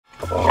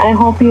I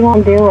hope you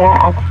don't deal with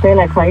that accent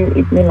like how you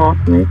eat me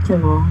last night, you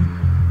know.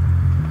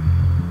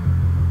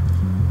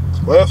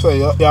 What you say?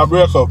 You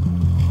break up?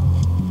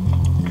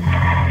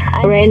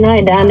 Right now,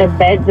 I'm down the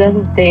bed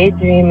just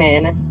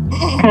daydreaming.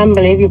 Can't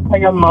believe you put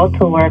your mouth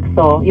to work,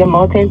 so your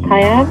mouth ain't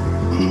tired?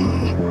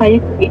 How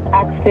you eat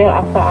oxtail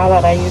after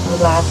all that you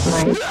did last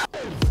night?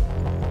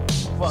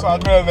 So a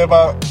girl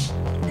never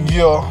give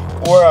you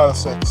oral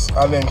sex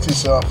and then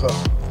kiss you after?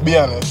 Be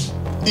honest.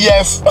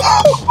 Yes.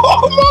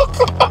 Oh my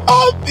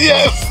God.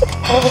 Yes.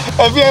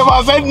 If you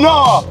ever said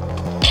no.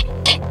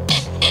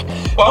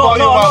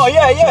 No,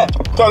 yeah.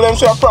 Tell them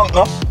say a prank,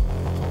 no?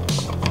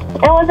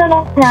 It wasn't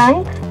a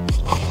prank.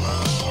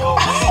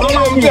 Tell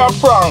them say a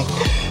prank.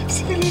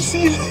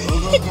 Silly.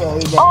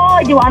 Oh,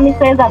 you want me to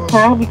say it's a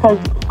prank because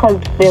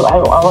I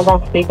was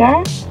on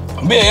speaker?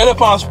 Be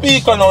you're on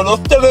speaker now,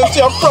 just tell them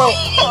say a prank.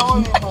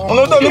 I'm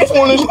not done the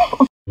foolish.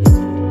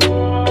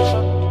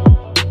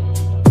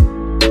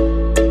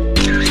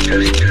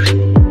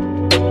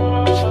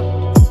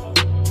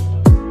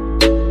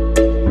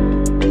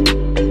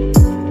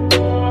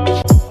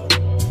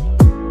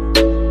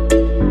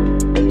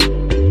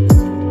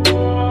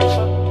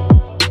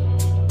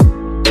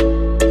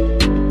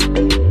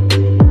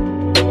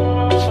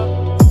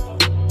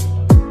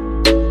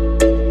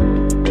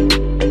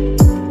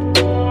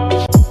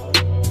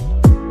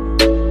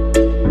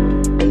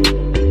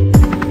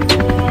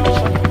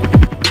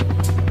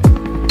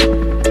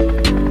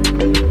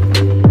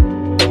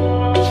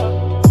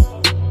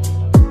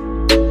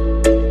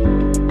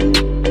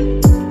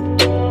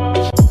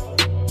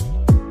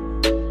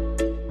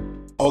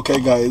 Okay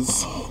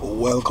guys,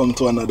 welcome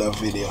to another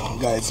video.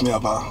 Guys, me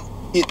have a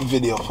hit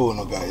video for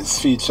you guys,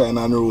 featuring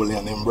Unruly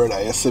and him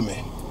brother, you see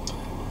me?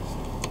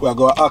 We are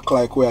going to act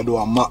like we are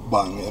doing a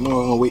mukbang, you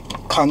know, we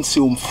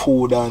consume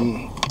food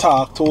and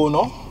talk to you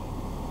know.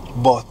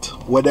 But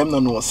what them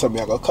don't know, say me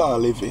I go call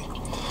Livy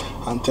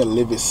and tell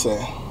Livy say,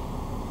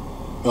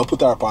 I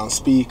put her up on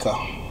speaker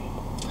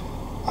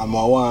and I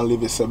want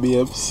Livy say,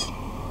 babes,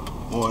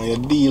 I want you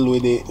deal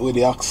with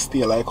the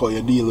oxtail like how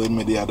you deal with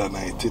me the other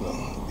night, you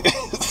know.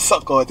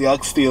 Suck out the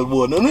oxtail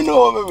bone. You know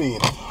what I mean?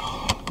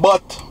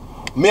 But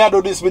me I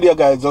do this video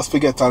guys just to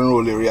get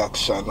Unruly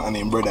reaction and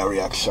him brother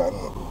reaction.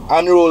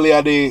 Unruly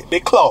are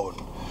the clown,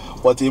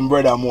 but him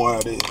brother more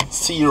the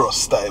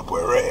serious type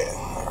where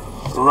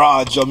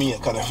raw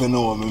Jamaican, if you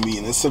know what I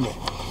mean, you see me?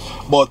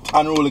 But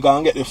Unruly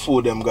gonna get the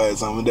food them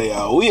guys and they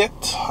are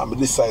wait and I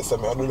decide to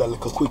I do that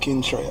little quick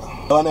intro.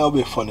 And it'll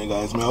be funny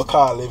guys. I'll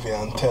call Livy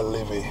and tell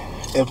Livy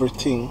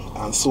everything,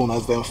 and soon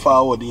as them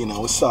forward in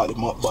and we start the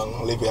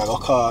mukbang, Livy I go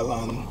call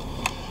and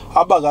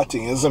a bag of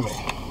thing, you see me?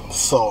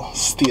 So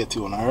stay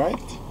tuned,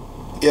 alright?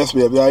 Yes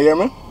baby, you hear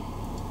me?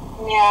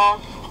 Yeah.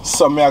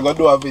 So me I go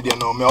do a video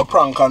now. Me I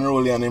prank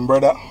Unruly and him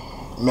brother.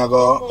 Me I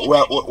go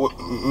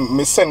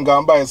me send go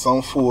and buy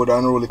some food and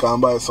Unruly can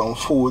buy some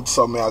food,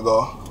 so me I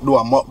go do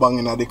a mukbang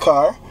in the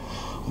car.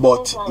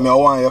 But me I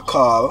want you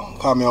call,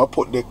 cause me I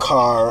put the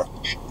car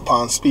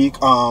on speak me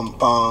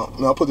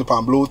I put it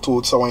on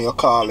Bluetooth so when you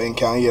call and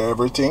can hear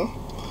everything.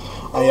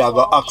 And you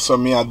go ask what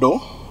me I do.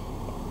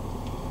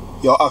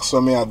 You ask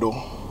what me I do.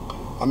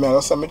 And me I go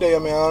say me there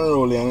me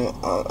Unruly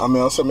and me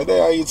I say me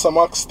there I eat some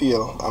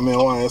oxtail. And me I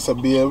want you say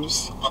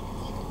babes,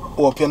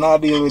 hope you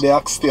not deal with the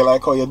oxtail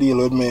like how you deal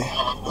with me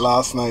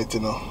last night, you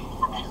know.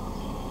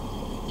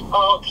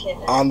 Okay.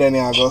 And then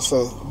you go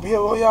say, babe,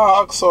 what you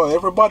ask so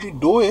everybody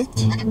do it.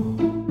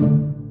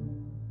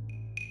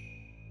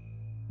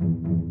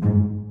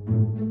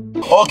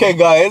 Okay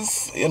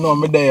guys, you know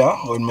me there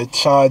when me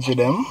charge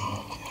them.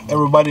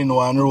 Everybody know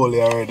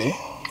Unruly already.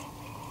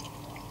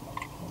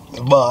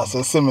 The boss,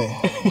 you see me?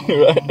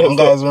 Right, and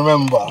guys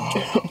remember,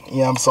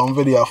 you have some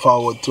video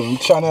forward to him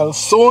channel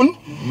soon.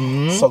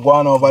 So go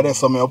on over there,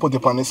 so I'll put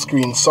it on the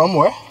screen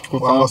somewhere.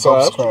 Go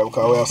subscribe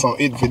because we have some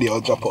 8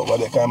 videos drop over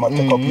there. Because I'm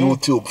take up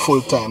YouTube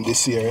full time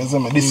this year,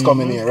 isn't it? This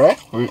coming year, right?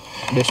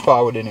 This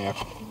forward in here.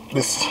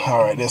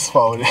 Alright, this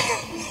forward.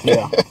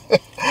 Yeah.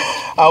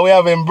 And we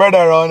have him brother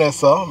around there,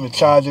 so me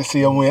charge the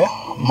same way.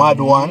 Mad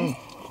one.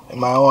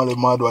 My only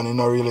mad one, you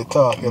not really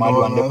talk. You mad know,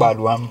 one, the bad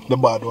one. The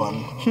bad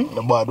one.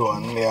 The bad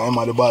one. Yeah, I'm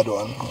the bad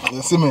one.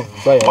 You see me?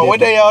 So, yeah, but when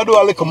they do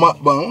a little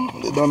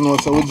mukbang, they don't know,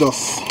 so we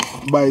just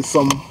buy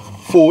some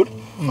food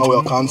and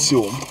we'll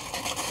consume.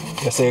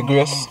 You say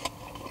Grace?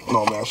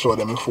 No, me I show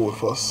them the food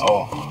first.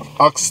 Oh.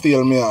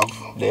 Oxtail me have.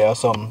 There are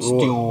some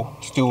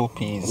stew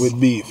peas. With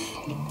beef.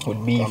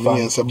 With beef and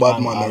it's a bad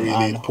man that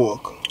really eat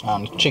pork.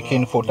 And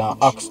chicken foot and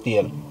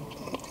oxtail.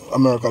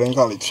 America they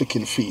call it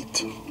chicken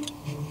feet.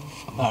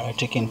 Alright,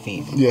 chicken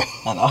feet. Yeah.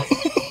 And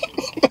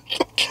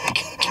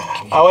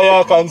how are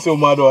you consume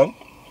mad one?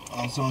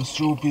 And some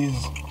stew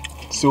peas.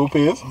 Stew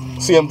peas?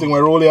 Same thing we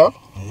roll here?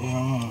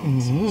 Yeah.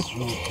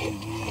 Stew peas,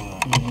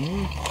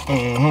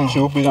 yeah.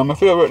 stew peas are my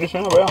favorite this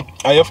one, bro.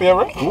 Are your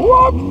favorite?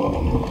 What?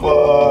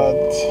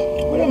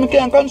 But I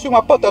can't consume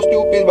a pot of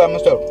stew peas by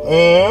myself.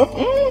 yeah.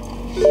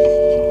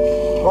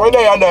 Why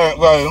they are there,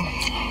 guys?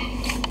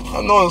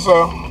 I know,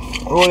 sir.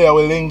 Roll here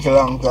will link a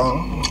long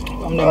time.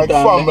 Like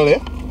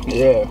family.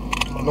 Yeah.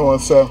 No,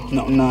 sir.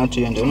 Nothing not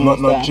change. You Not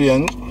understand?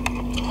 change.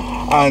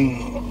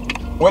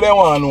 And what I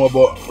want to know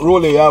about,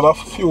 really, you have a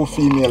few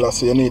females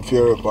so you need to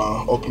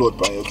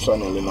upload on your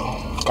channel, you know.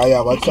 Because you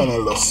have a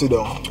channel that sit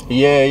down.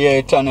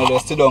 Yeah, channel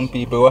just sit down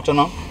people, what you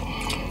know?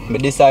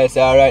 But decide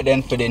say alright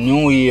then for the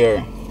new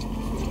year.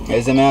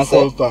 You see me I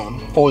say?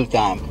 Full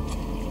time.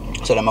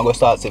 So then I go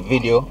start the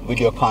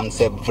video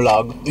concept,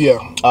 vlog, Yeah.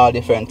 all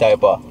different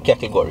type of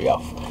category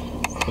of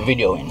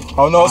videoing.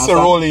 I know say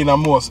Rolly in a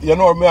most. You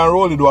know me and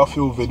Rolly do a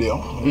few video.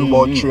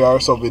 About 3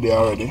 hours of video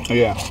already.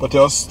 Yeah. But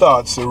you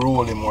start to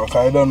Rolly more.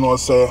 Cause I don't know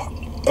say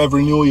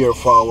every new year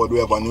forward we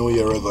have a new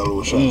year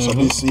resolution. So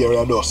this year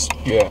I just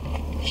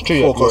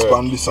focus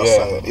on this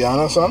side. You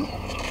understand?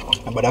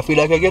 But I feel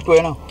like I get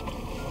way now.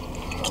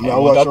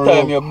 That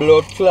time your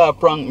blood clot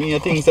prank me, you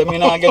think say me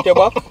not get your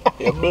back?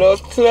 Your blood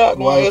clot.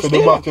 Why for the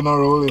back in a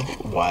Rolly?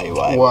 Why?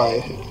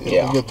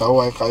 You get a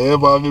why? Cause you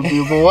ever give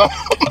people why?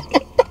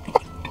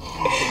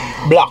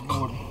 Black.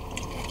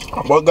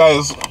 But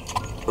guys,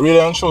 really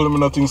and surely me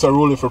not think so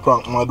Rolly for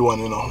prank mad one,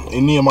 you know.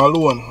 In name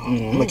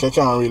alone, like I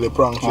can't really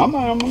prank him.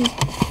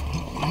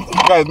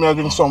 Guys, me I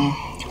drink some.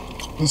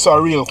 This is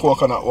a real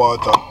coconut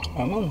water.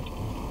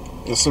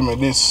 You see me,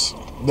 this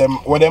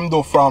what them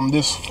do from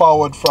this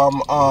forward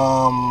from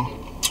I'm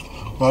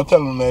not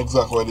telling you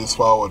exactly where this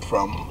forward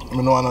from. I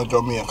know I'm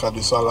Jamaica,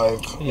 this are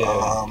like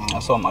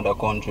some other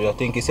country. I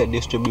think it's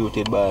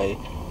distributed by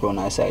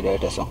Rona side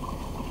right or so.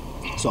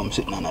 Some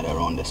sitting another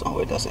around this one,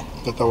 wait I say.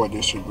 That's how I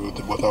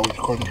distributed, but which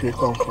country it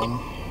come from?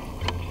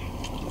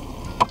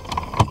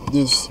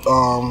 This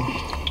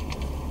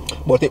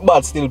but it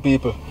bad still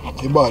people.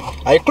 It bad.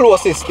 I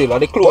closest still,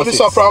 the closest. But this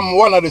are from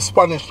one of the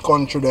Spanish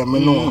country them,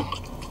 you know.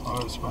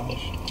 Oh,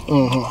 Spanish.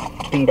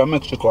 I think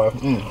Mexico.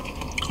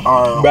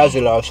 Or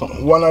Brazil or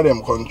something. one of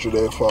them country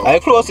there for. I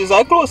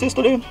closest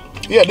to them.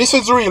 Yeah, this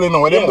is really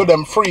now. Them do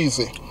them freeze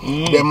it.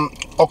 Them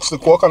ox the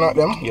coconut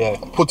them. Yeah.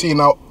 Put in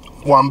a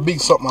one big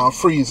something and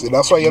freeze it.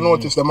 That's why you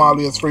notice them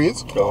always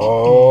freeze.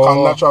 Oh. Because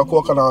natural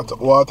coconut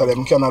water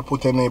them cannot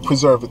put any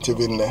preservative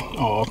in there.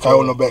 Oh, okay. I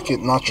want to make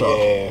it natural.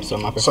 Yeah, so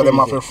them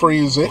have to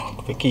freeze it.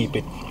 To keep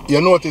it. You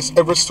notice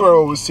every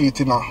store we see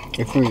it in a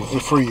it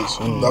freeze.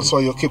 That's why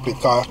you keep it.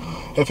 Cause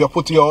if you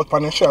put it out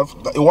on the shelf,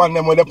 you want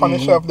them with the on the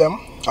shelf them,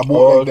 I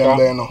bought them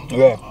there now.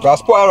 Yeah. That's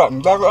spoil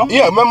that.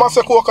 Yeah, remember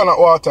say coconut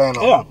water, you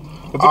know? Yeah.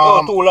 If it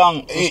goes too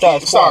long,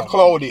 it start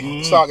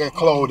cloudy. Start get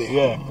cloudy.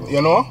 Yeah.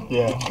 You know?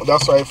 Yeah.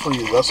 That's why it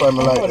freeze. That's why I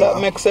like that.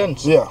 That makes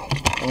sense. Yeah.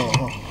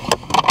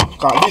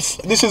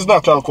 This is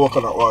natural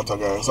coconut water,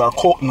 guys. Or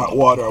coconut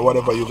water, or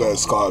whatever you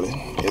guys call it.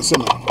 You see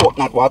me?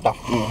 Coconut water.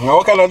 Now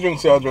what kind of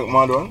drinks you drink,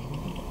 mad one?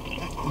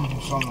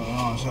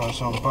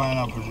 Some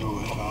pineapple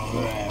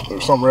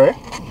juice. Some rare?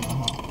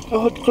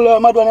 Oh, clear,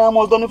 mad one, I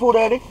almost done the food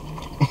already.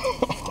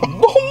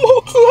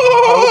 I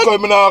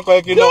look like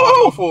like you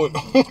know the food.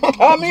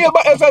 I'm here,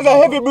 but it's a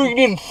heavy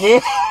breathing.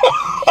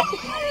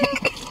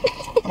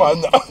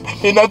 Man,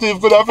 he not even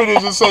could have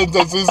finished the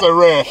sentence. It's a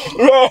rare.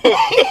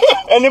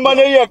 Any man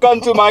here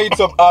consume and eat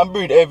some and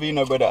breathe heavy, you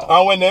know, brother.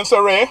 And when they're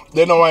so rare,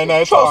 they know why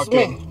not Trust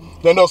talking. me.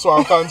 They just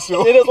want to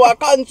consume. They just want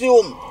to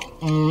consume.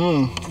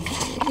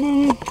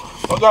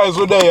 But guys,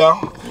 we're there,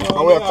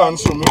 and we are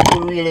consuming. We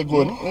feel really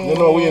good. You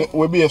know,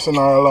 we're based in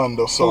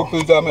Orlando, so.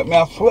 Two pills make me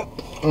a sweat.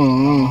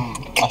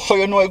 I saw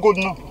you know it good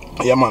now.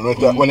 Yeah, man,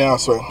 when you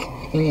sweat.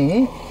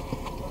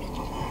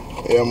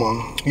 Yeah,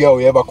 man. Yo,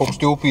 you ever cook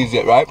stew peas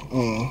yet, right?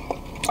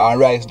 And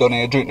rice done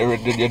and you drink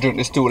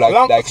the stew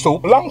like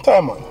soup. Long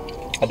time, man.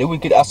 And the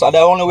wicked, that's the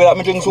only way that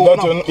I drink soup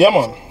now. Yeah,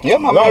 man. Yeah,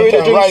 man, long I really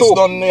time, drink rice soup.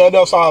 done, you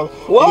just all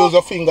use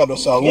your finger,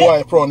 just all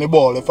wipe around the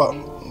ball, if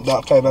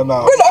that kind of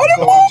now. What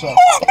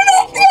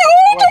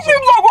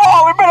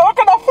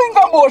kind of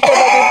finger motion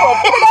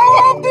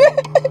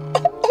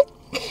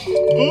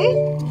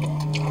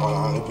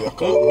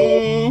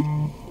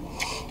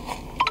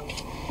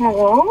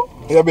Hello?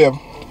 Yeah, babe.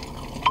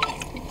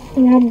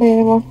 Yeah,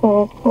 babe, what's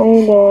up? How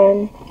you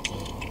doing?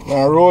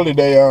 Now, Rolly,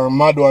 they are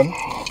mad one.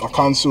 I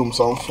consume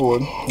some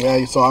food. Yeah,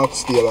 eat some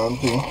oxtail and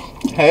thing.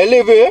 Hey,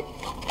 Livy.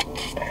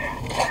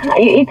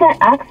 You eat an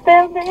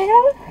oxtail, babe?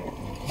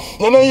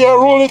 You know, yeah,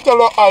 Rolly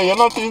tell her, you're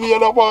not even the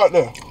other part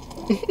there.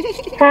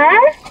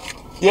 Huh?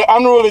 Yeah,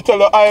 and Rolly tell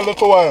her, a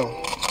little while.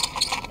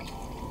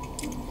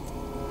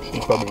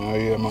 She's probably not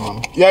here, my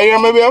mom. Yeah, you hear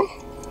me, babe?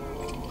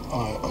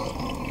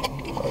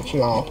 Alright,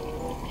 she out.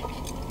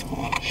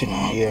 She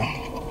not here.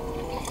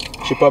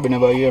 She probably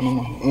never hear, my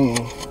mom.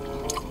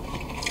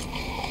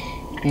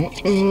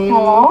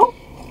 Hello?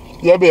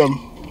 Yeah, babe.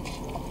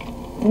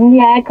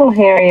 Yeah, I could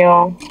hear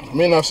you.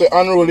 Me not say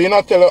unruly, you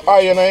not tell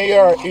her, you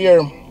not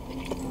hear.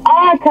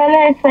 Oh, tell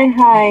her to say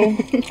hi.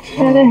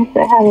 Tell her to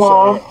say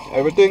hello.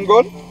 Everything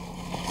good?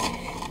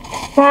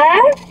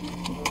 Huh?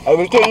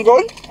 Everything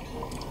good?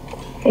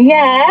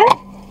 Yeah?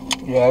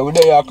 Yeah, we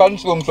there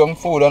consume some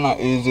food and not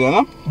easy, you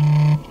know?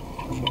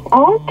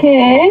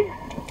 Okay.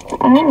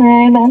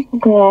 Alright, that's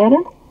good.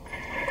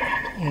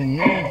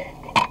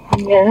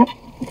 Yeah.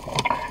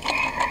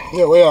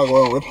 Yeah, where you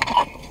going with?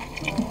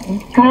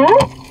 Huh?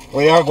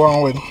 Where you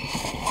going with?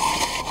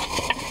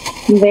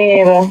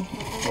 Babe.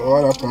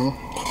 What happened?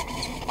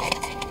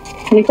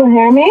 You can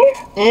hear me?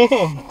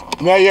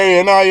 Mm-hmm. Me I hear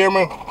you, now hear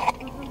me.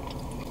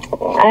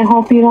 I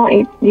hope you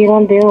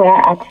don't deal with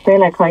that accent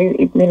like how you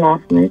eat me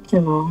last night,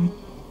 you know.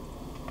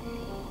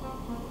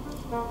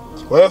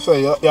 What you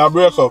say? You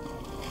break up?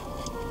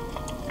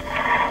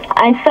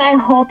 I said I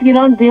hope you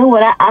don't deal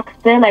with that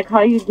accent like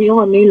how you deal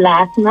with me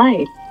last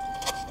night.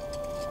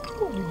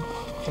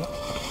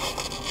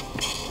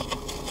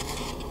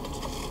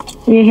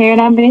 You hear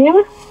that,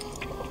 babe?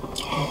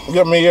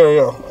 Yeah, me hear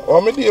you.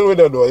 What me deal with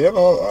that though? You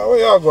know, what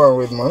you going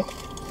with, man?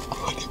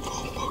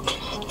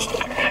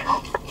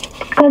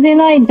 Because you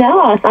know I'm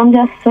jealous. I'm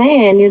just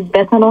saying, you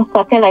better not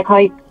suck it like how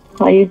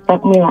you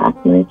stuck me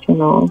last night, you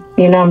know.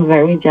 You know I'm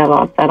very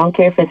jealous. I don't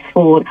care if it's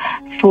food,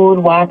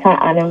 water,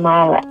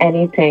 animal,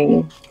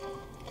 anything.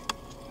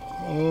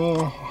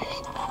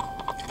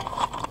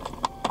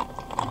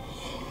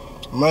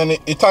 Man,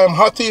 it time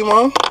hotty,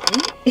 man.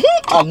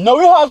 I know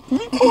it has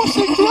me.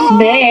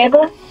 Babe.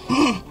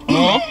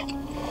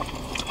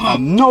 I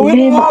know it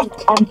Babe, has.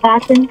 I'm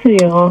talking to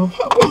you.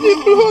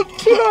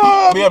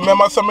 Yeah,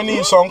 remember some me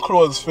need some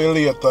clothes for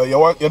later.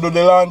 You do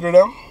the laundry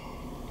them?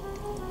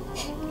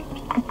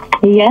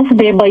 Yes,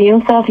 babe, but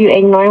yourself, you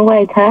ignoring what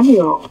I tell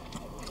you.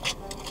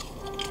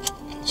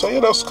 So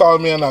you just call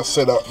me and I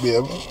said that,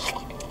 babe.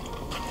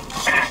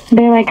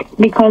 Babe, like,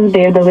 because,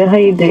 babe, the way how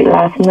you did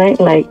last night,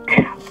 like,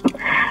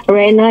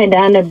 right now, you're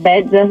down in the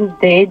bed just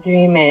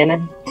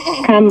daydreaming.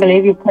 Can't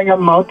believe you put your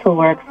mouth to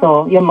work,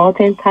 so your mouth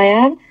ain't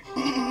tired?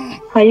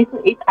 How you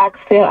could eat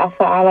oxtail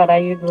after all of that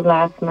you did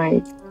last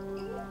night?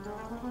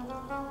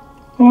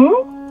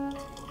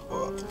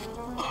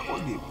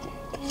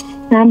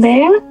 Now,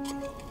 babe?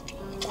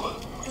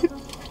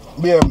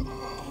 Babe.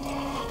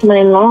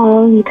 My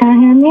love, you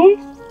can't hear me?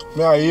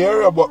 Me I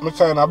hear you, but me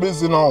kind of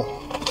busy now.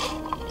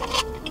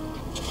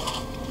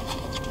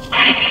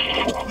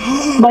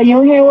 But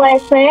you hear what I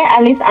say?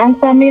 At least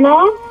answer me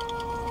now.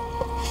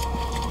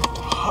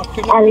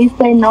 At least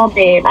say no,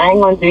 babe. I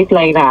ain't gonna do it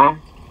like that.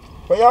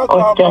 What you Or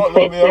talking just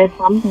about, say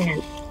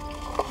something.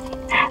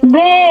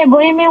 Babe,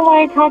 what do you mean what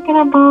are you talking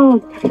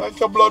about? Like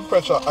your blood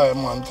pressure high,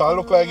 man. Cause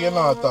look like you're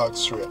not talk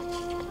straight.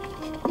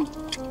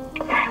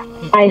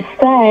 I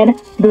said,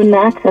 do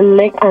not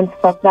lick and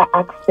suck that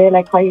oxtail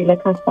like how you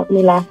lick and suck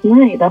me last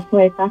night. That's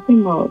what I'm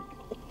talking about.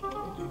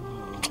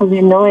 Because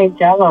you know I'm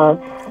jealous.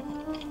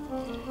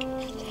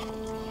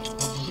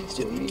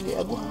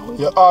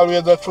 You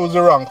always choose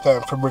the wrong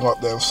time to bring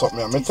up them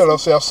something. Me tell you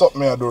say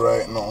something I do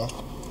right now.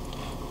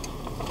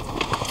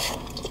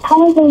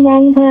 How is the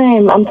wrong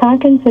time? I'm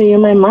talking to you,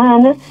 my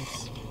man.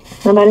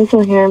 Nobody's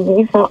will hear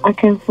me, so I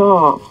can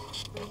talk.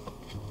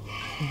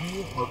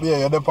 But yeah,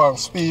 you're the on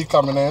speak.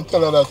 I mean, I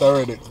tell you that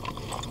already.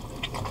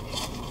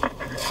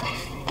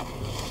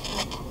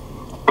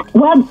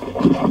 Well,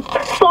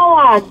 so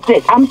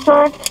what? I'm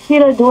sure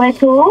he'll do it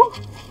too.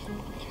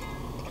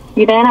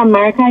 You're in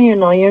America, you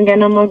know, you don't get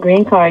no more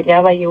green card. You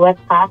have a U.S.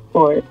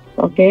 passport,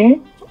 okay?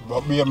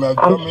 But be a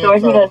I'm sure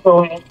he'll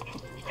do it.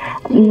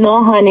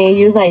 No, honey,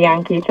 you're a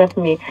Yankee, trust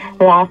me.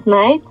 Last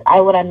night,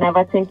 I would have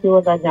never think you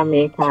was a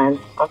Jamaican,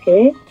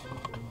 okay?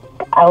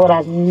 I would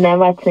have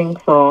never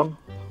think so.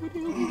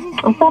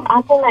 Stop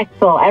acting like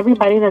so.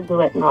 Everybody to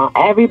do it now.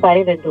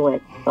 Everybody to do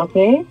it,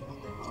 okay?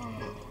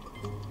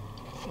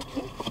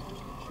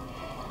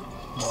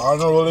 I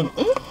don't really...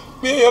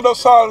 Yeah, you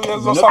just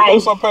always just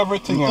mess up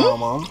everything, you know,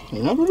 man.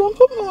 You know, do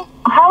something now.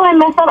 How I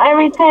mess up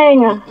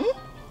everything?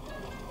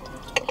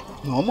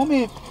 No,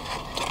 mommy.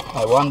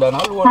 I wonder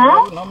now.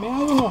 Huh? No, me, I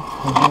don't know.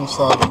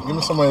 Give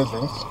me some of your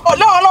drinks. Oh,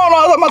 no.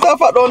 As a matter of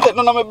fact, don't take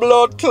none of my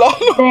blood clot.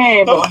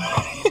 Babe.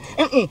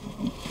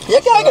 You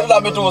can't get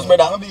that me juice,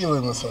 brother. How do you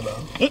even say that?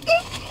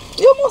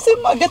 You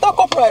must get a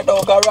cup right now,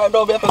 because right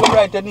now we have to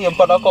write your name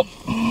for the cup.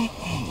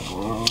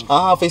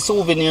 For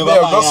souvenir.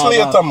 Yeah, just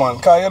later, man.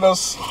 Can you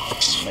just...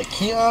 I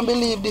can't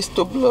believe this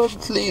to blood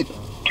sleep.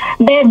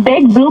 Babe,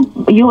 big blue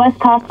U.S.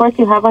 passport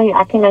you have on you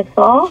acting like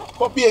so?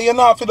 But yeah, you're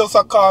not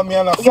just call me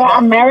and I You're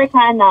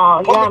American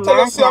now. You're American.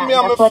 American. Tell you,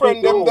 I'm a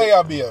friend them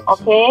there, babe.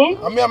 Okay?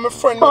 I'm a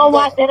friend so them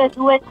what? Did I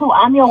do it too?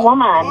 I'm your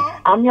woman.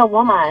 I'm your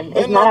woman.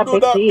 It's not a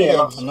big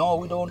deal. Babes. No,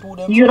 we don't do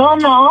them. You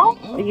don't know?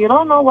 You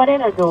don't know what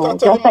it'll do.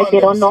 Just like they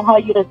don't know how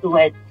you to do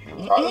it.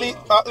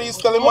 At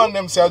least tell the man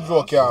them say a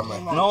joke, yeah,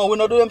 man. No, we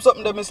not do them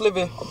something that Miss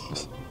Livy.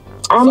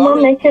 I'm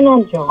not making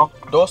no joke.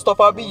 Those stuff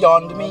are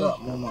beyond me.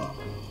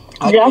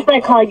 Just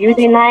like how you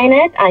denying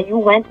it and you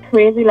went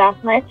crazy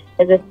last night,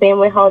 it's the same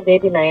way how they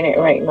denying it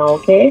right now,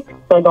 okay?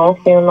 So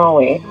don't feel no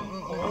way.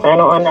 I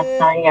don't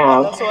understand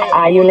y'all.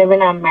 Are you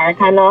living in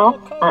America now?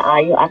 And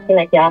are you acting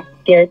like y'all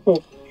scared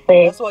to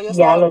say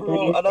y'all will do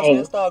these That's why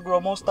you start grow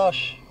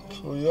mustache.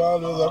 So you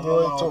always are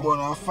growing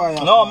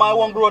too. No, my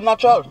one grow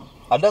natural.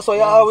 And that's why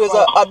you always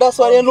that's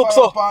why they look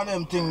so.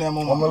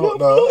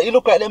 You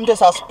look like them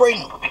just a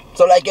spring.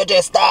 So like you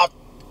just start.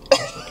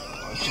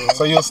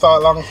 So you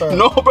start long time?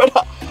 No,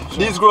 brother.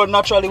 These grow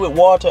naturally with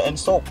water and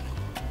soap.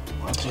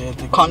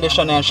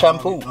 Conditioner and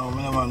shampoo.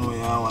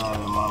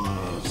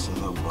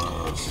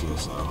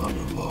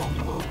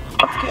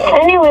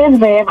 Anyways,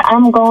 babe,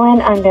 I'm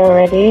going and they're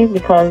ready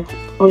because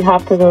we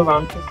have to do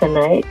round 2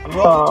 tonight.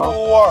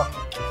 So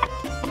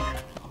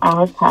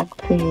I'll talk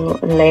to you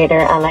later.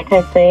 And like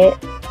I say,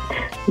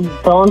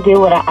 don't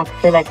deal with an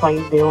accent like how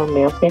you deal with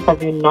me, okay?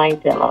 Because you know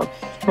I'm jealous.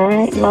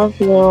 Alright, love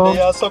you.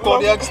 Yeah, suck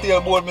out the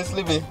oxtail bone, Miss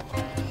Livy.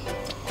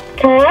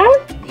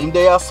 Huh? If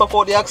they are suck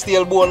out the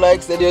oxtail bone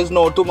like say there's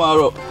no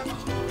tomorrow.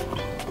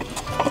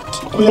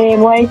 Babe,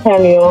 what I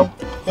tell you?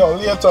 Yo,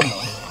 later now.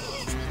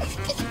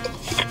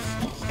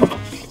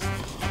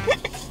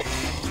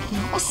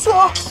 What's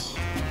up?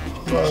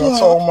 Yeah, that's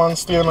how man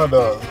stay in a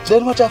dog.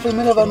 Then what happened?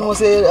 I never know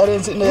say I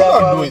didn't sit in the You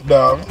yard. don't do it,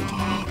 dog.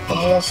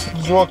 Almost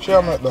joke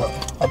you make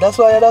that. That's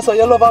why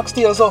you love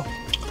oxtail, so.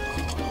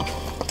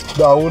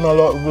 Dog, who no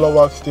love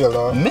oxtail,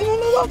 dog? Me no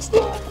love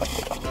oxtail.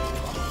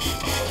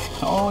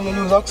 Oh, you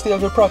use oxtail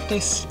to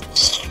practice.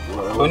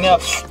 When you I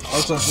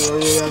just say,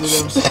 yeah,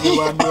 them see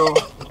what bro.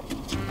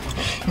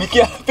 me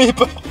can't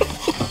people.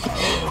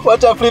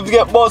 Watch your flips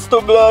get bust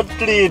to blood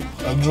clean.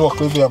 A joke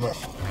with you, man.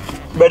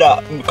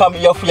 Brother, come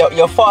you're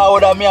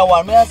forward and me and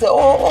one. Me I say,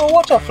 oh,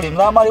 watch your film.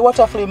 Normally watch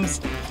your films,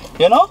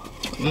 you know?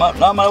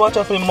 Normally watch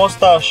your film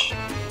mustache.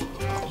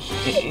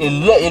 It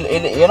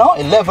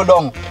level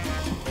down.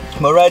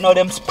 But right now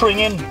them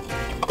springing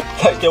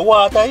like the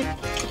water.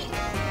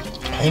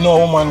 You know a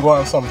woman go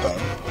on sometime.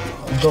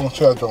 Drunk,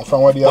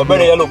 from what they But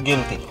brother, you look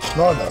guilty.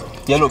 No, dog.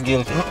 You look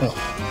guilty.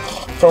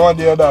 From what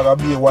the dog, I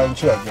be a wine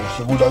chair drink.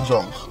 She would have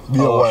drunk. Be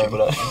a wine.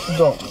 She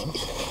drunk.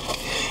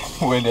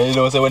 When you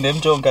know, so when them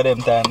drunk at them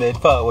time, they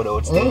forward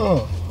out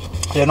still.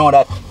 You know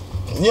that?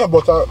 Yeah,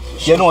 but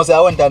you know, so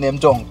I went on them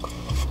drunk.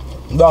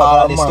 Dog,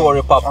 all the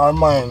story pop. Our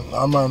mind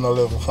no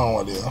level from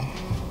what they are.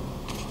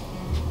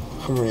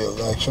 For real,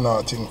 like she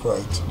not think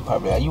right.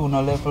 Probably are you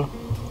no level?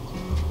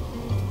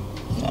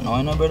 You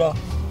know, brother.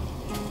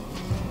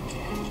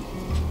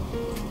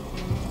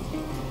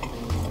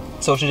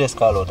 So she just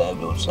call out her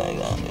blood like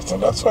that. So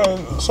that's why,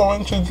 so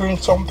when she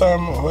drinks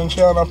sometime, when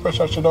she under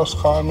pressure, she just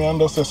call me and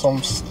just say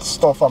some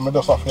stuff and I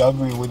just have to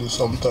agree with it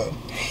sometimes.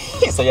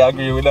 So you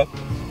agree with that?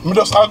 I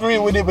just agree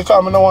with it because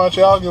I don't want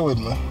you to argue with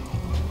me.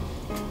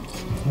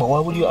 But why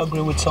would you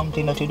agree with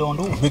something that you don't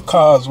do?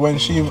 Because when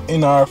she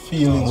in her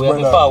feelings, we have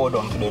to forward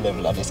on to the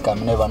level of this, because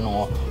I never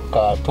know.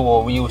 Because two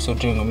we used to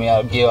drink, me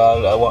I used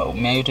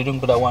to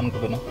drink with that one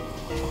group, you know.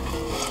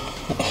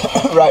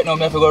 Right now, I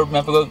have to go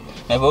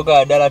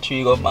to Dollar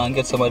Tree and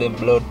get some of them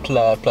blood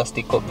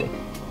plastic cup there.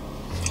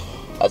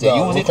 As you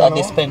use it and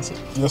dispense it.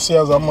 You see,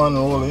 as a man,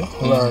 really,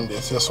 learn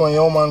this. Yes, when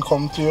your man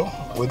come to you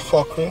with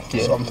fuckery,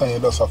 sometimes you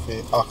just have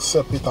to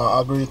accept it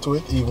and agree to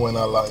it, even when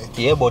I lie.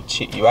 Yeah, but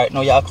right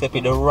now you accept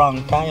it the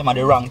wrong time at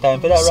the wrong time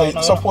for that right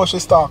now. Suppose she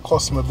start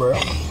cuss me, bro.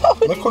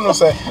 I couldn't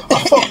say,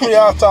 I fuck me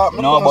out of.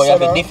 No, but you have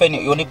to defend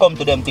it. You only come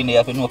to them things, you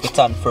have to know if you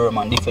stand firm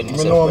and defend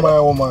yourself. I know my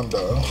woman,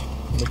 though.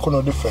 I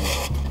couldn't defend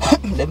it.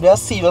 Them are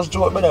serious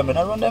joke, brother.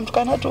 I run them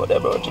kind of joke there,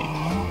 bro.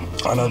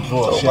 And a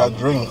joke. She a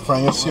drink.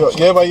 From you see, you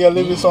ever hear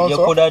Livy sound? You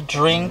could have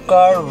drink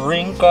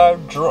her,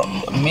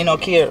 drunk. Me no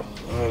care.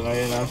 Well, no,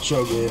 you're not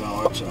trouble, you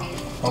know, watch out.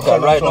 Okay,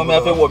 right now, me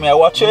have to what me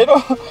watch you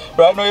know.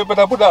 Right now, you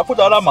better put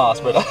on a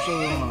mask, brother.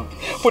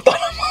 Put on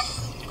a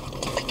mask.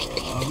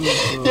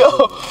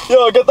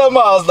 Yo, get a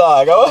mask,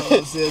 dog.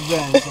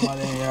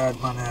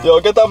 Yo,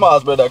 get a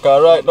mask, brother.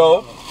 Cause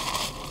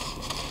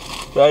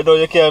right now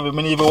you can't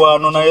even even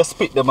want none of you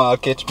spit them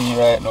and catch me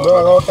right now.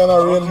 Dog, what kind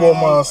of rainbow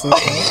mask is this?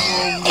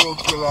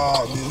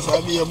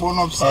 I be a bone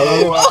up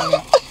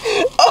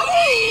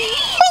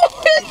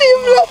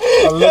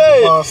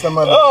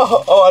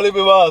Oh, a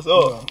little mask.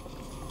 Oh.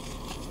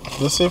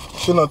 You see,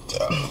 she not,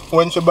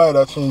 when she buy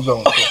that, she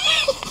drunk.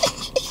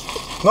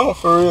 No,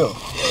 for real.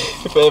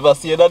 If you ever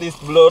see that this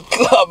blood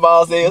clot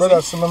mask, you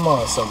brother, see? see my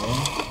mask, man.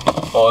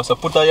 Oh, so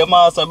put on your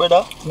mask,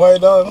 brother. Why,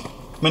 dog?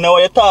 Me know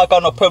when you talk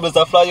and no pebbles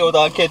that fly out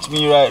and catch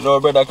me right now,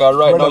 brother, because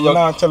right now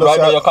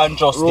you can't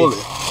trust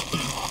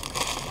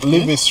it.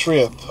 Live it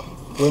straight.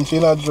 When she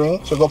not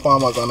drink, she go up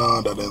and gonna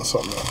order then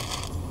something.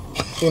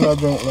 She not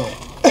drink now.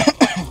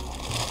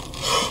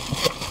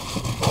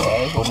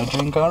 Right, wanna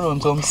drink and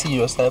run some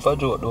serious type of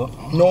joke though.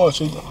 No,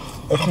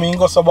 if me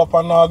go sub up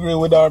and not agree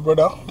with her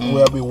brother,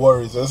 we'll be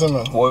worries, isn't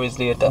it? Worries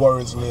later.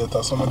 Worries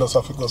later. So I just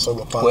have to go sub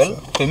up and well,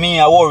 for me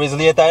I worries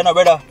later, you know,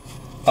 brother.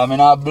 I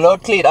mean, I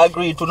blood clean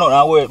agreed to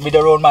not work with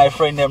around my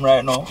friend them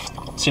right now.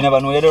 She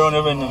never know you're around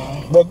your friend them.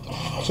 But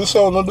she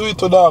said, no do it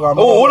to dog.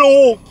 Oh,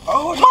 no.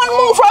 Man,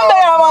 move from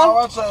there, man.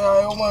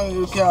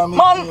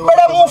 Man,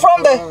 brother, move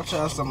from there. No,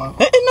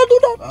 do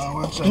that.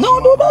 No,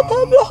 do that,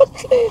 I'm blood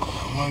clean.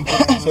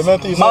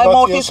 My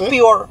mouth is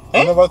pure.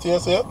 You never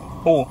taste it?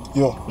 Who?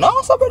 You.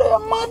 No, sir, brother,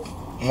 I'm mad.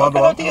 I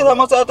cannot taste, I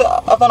must have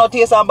to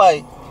taste and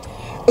buy.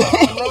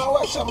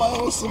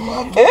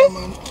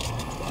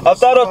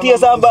 After the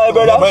taste and buy,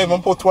 brother. You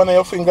even put one of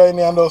your finger in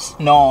there and just...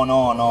 No.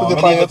 Put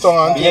it on your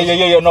tongue and taste.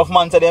 Yeah, enough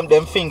man say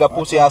them finger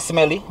pussy and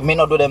smelly. Me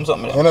not do them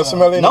something. You not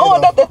smelly? No,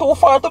 they're too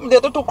far to me,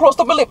 they're too close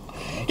to my lip.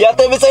 You have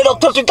to me say, don't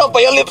touch it up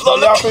on your lips.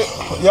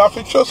 You have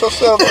to trust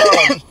yourself,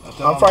 dog.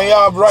 And from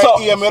your right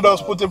ear, you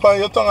just put it on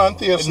your tongue and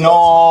taste.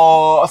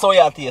 No, so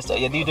you taste it.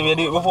 You did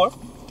it before?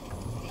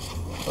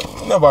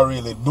 never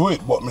really do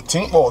it, but me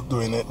think about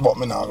doing it, but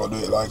me not gonna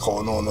do it like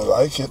how no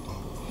like it.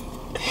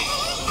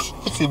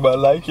 See, but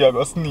like you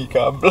go sneak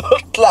and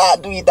blood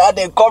clot do it and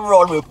then come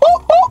round me.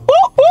 Boop, boop,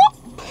 boop, boop.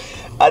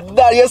 And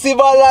then you see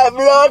my like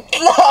blood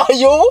clot,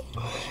 you.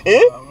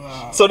 Eh?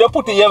 So they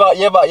put it, you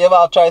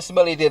ever try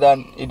smell it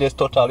and it is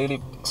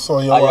totally. So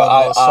you want to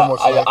know so much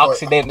like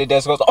accidentally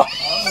just goes.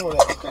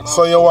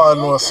 So you want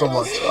to know so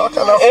much. What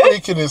kind of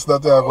freakiness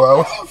that you have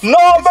going? No,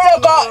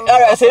 brother.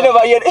 Alright, so you never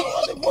hear it.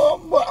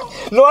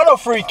 No, I'm not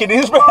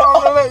freakiness,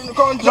 brother.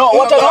 No,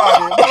 what are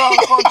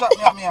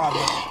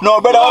No,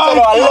 brother, what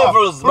are the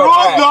levels,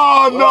 brother?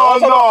 No.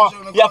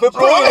 You have to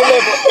prove the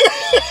level.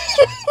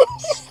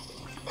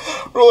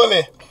 Roll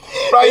it.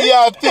 Right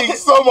here, think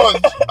so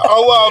much. I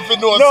want to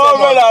know so much. No,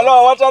 brother,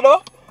 no, what I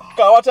know?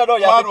 What I know,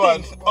 you have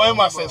to think. Oh, you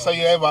must say, so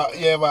you ever.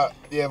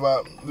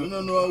 No,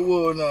 no,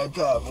 no,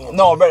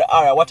 no, brother,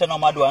 alright, what I know,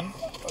 mad one?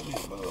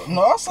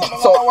 No, so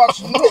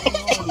watch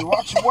nothing.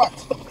 Watch what?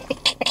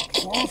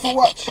 What for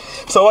watch?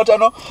 So what I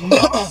know? No,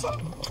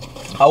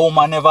 a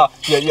woman never,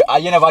 you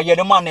never hear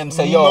the man them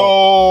say, yo,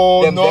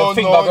 no, them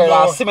finger girl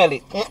and smell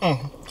it.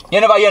 You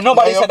never hear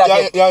nobody say that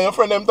yet. Yeah, your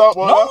friend them talk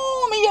about that?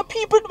 No, me hear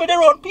people, me they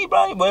run people.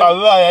 A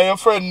lie, your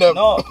friend them.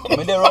 No,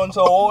 me they run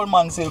so old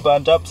man silver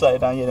and top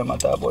side and hear them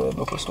talk about them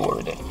local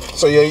story there.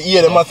 So you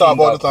hear them talk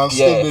about it and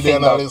still do they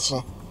and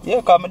listen?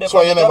 Yeah, cause me there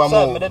so you never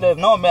move?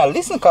 No, me I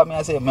listen cause me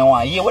I say, me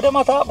want to hear what them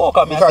talk about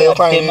cause me because I say, you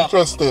find it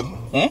interesting?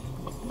 Eh?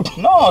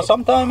 No,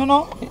 sometimes, you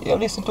know, you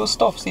listen to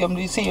stuff, see them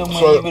so,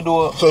 even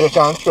do. So you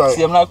can't try.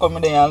 See them like come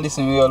in there and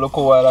listen to you look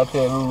while I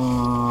tell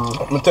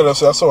you. Me tell you,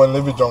 so I saw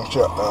Livi drunk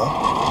chat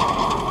now.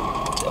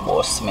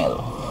 About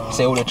smell.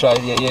 Say, you try,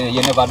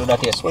 you never do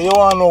that, yes. Well, you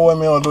want to know when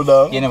me do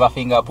that? You never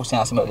finger pussy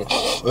and smell it.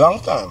 Long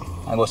time.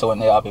 I go so when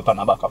they have it on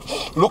the back up.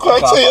 Look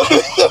like say you do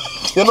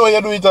it. You know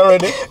you do it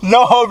already?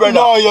 No, brother.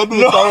 No, you do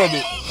it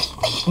already.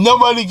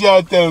 Nobody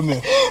can tell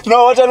me.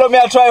 No, what you know me,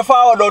 I try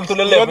forward down to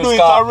the left. You do it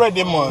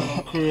already,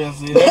 man.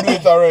 crazy. You do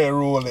it already,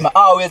 rolling. I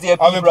always hear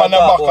people on the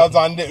backers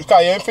and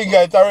because you finger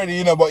it already,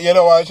 you know, but you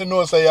don't want to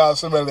know say you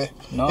smell it.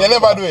 No, you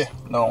never do it.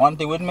 No, one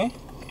thing with me.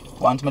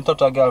 Once me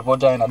touch a girl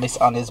vagina, this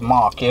on his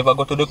mark. You ever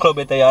go to the club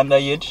at your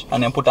underage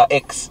and then put a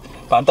X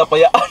on top of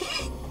your hand?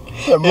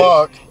 The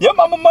mark. Yeah,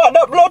 man,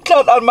 that blood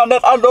clot and man,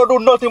 that hand don't do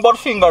nothing but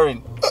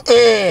fingering.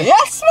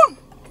 Yes, man.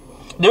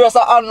 The rest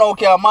of hand now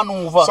can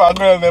maneuver. So a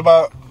girl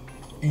never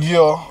give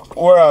you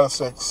oral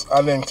sex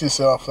and then kiss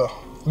you after.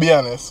 Be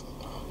honest.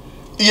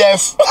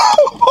 Yes.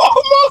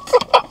 Oh my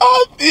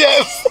God.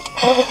 Yes.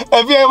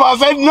 If you ever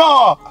said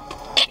no.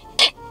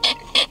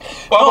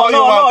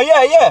 No,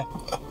 yeah.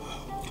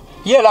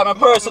 Yeah, like my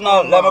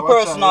personal girl. I'm a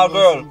personal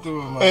girl.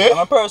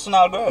 Your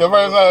personal girl?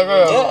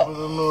 Yeah. I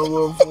don't know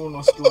what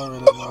phone story.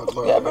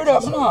 Yeah,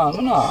 brother,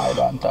 no, I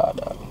don't talk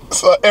that.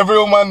 So every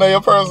woman know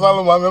your personal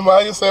woman. Remember how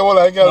you say, well,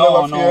 I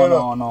girl never fear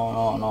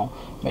No.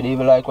 But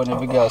even like when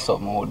every girl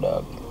something with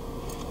dog.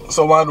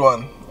 So mad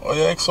one. Oh,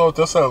 you exalt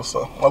yourself,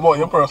 so. What about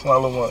your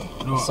personal woman?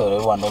 No. So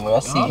the one that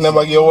we see.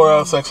 Never give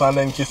oral sex and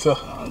then kiss her.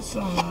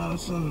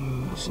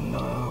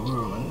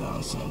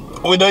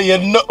 We don't hear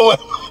no one.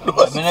 I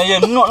mean, you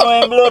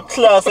not blood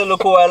class,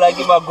 look how I like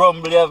give a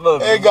grumble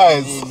about. Hey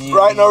guys,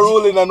 right now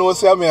ruling and no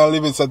say me and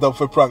living set up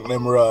for prank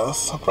them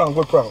Ross. Prank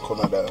on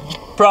that.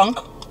 Prank?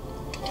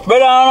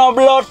 But I don't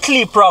know blood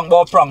clip prank,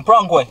 but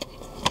prank way.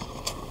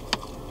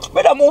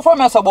 Better move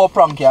from us about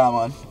prank, yeah,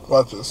 man.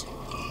 What is?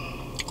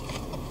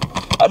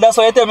 And that's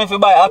why you tell me if you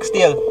buy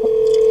oxtail.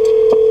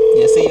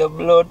 You see your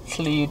blood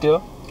cleat,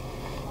 yo?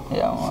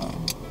 Yeah, man.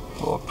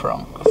 Go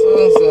prank. So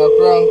I say a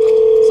prank.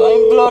 So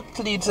in blood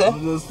cleats, eh?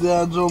 Just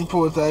there jump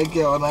out I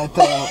get when I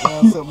tell you.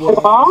 I say, boy,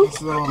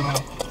 slow man.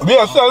 Be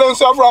a tell them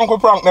say a prank we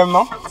prank them,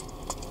 no?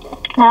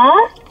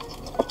 Huh?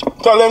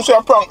 Tell them say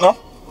a prank, no?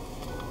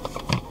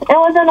 It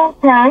wasn't a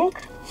prank.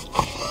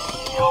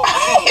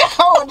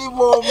 How the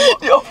mom?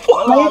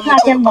 What are you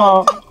talking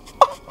about?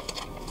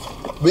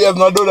 Be a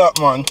not do that,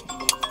 man.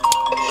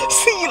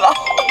 See la.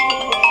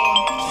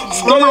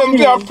 Tell them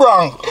say a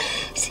prank.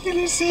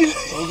 See.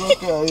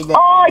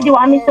 Oh, you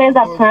want me to say it's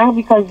a prank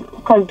because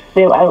I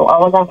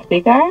was on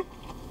speaker?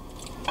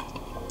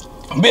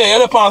 Be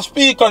you're on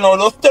speaker now.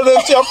 Just tell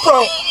them say a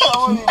prank.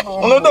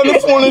 When you done the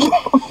phone,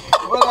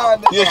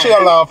 you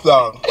should laugh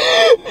down.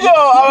 Yo,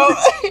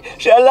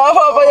 she laugh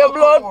over your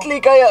blood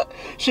click and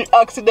she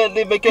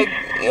accidentally make a...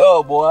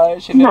 Oh boy,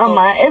 she... No,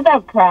 man, it's a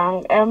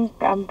prank. I'm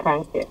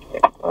pranking.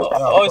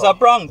 Oh, it's a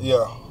prank?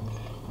 Yeah.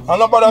 I'm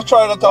not about to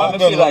try that out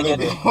again.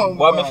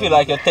 Why me feel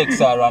like you text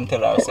her and tell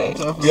her, say...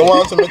 You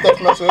want to me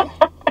text message?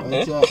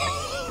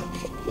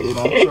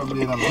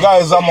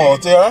 Guys, I'm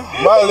out here.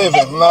 Bye,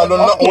 living. Now I do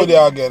nothing with you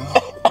again.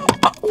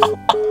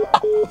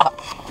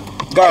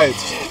 Guys,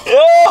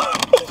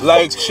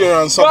 like,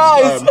 share, and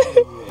subscribe.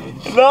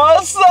 No,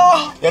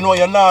 sir. You know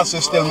you're nasty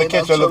still, me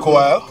catch you a little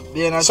while.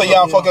 So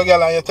you fuck a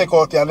girl and you take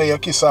out her and then you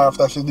kiss her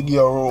after she give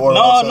you a roll.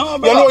 No,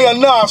 you know you're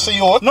nasty,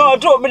 you. No,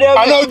 drop me there.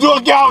 I know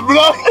you girl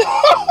blood.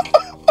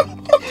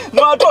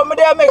 No, drop me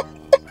there, mate.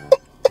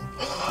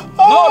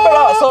 No,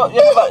 brother, so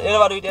you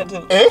never do it yet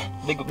too? Eh?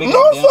 Big,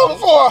 no, some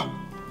for.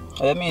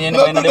 I mean, you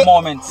know, in the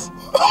moments.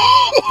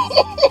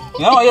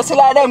 You know, you see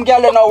like them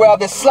girls now where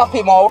they slap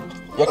him out.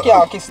 You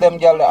can't kiss them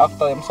girls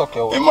after them suck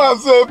you out. He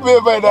must say play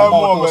by that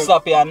moment. Too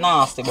sloppy and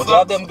nasty, but you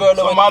have them girls.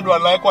 So mad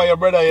one like why your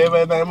brother you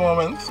by that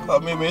moment.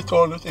 Or maybe he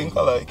told you think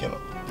alike, you know.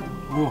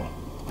 Bro,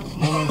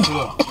 moment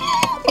here.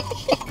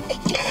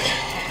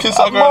 Kiss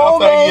a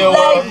girl after you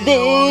like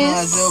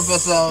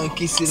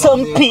this.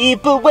 Some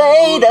people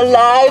wait a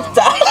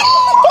lifetime.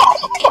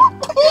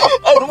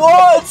 And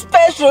one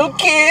special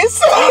kiss.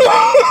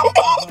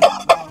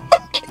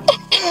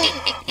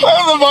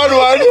 That's a bad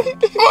one.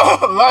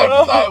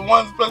 Lifetime,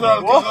 one special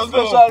kiss. One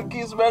special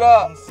kiss,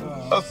 brother.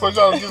 A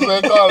special kiss,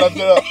 they call it,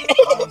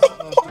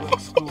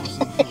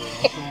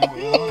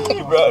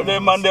 Bro,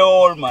 them and the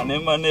old man,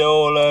 them and the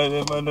old,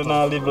 them and they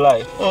not live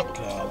life.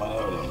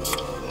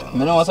 I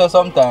know say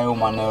sometimes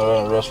woman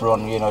just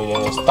run, you know,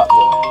 they stop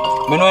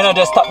them. I know you know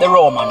just stop the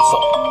romance so.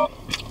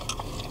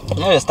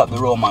 You know just stop the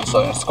romance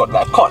so you just cut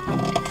like cut.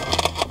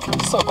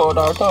 Suck out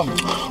our thumb.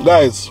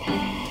 Guys,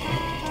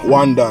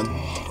 one done.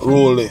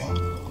 Rolly.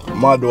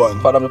 Mad one.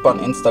 Follow me on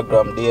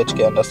Instagram,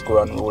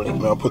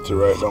 DHK_unruly. I'll put it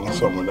right down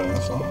somewhere there.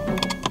 So.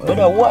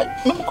 Brother, what?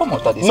 Come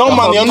out of this. No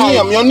man, your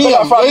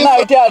name. From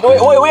night, yeah.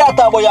 Where you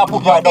talk about your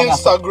put right down?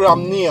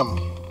 Instagram name.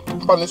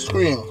 On the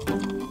screen.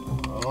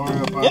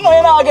 You know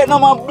you not get no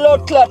more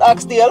blood clot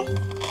oxtail.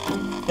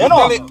 You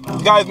know?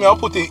 Guys, I'll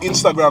put the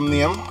Instagram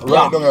name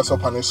right down here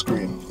on the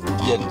screen.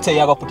 Yeah, say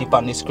you gotta put it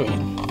on the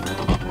screen.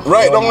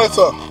 Right down there,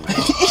 sir.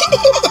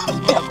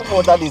 Come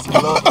out of this,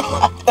 blood.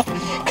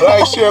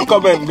 Like, share,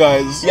 comment,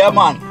 guys. Yeah,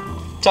 man.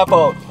 Chop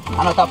out.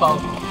 I not tap out.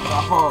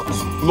 Chop out.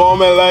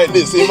 Moment like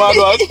this, see, mad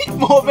one?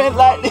 Moment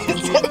like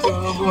this.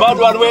 Mad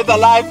one wait a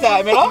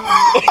lifetime, you know?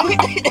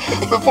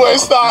 Before I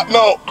start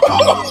now.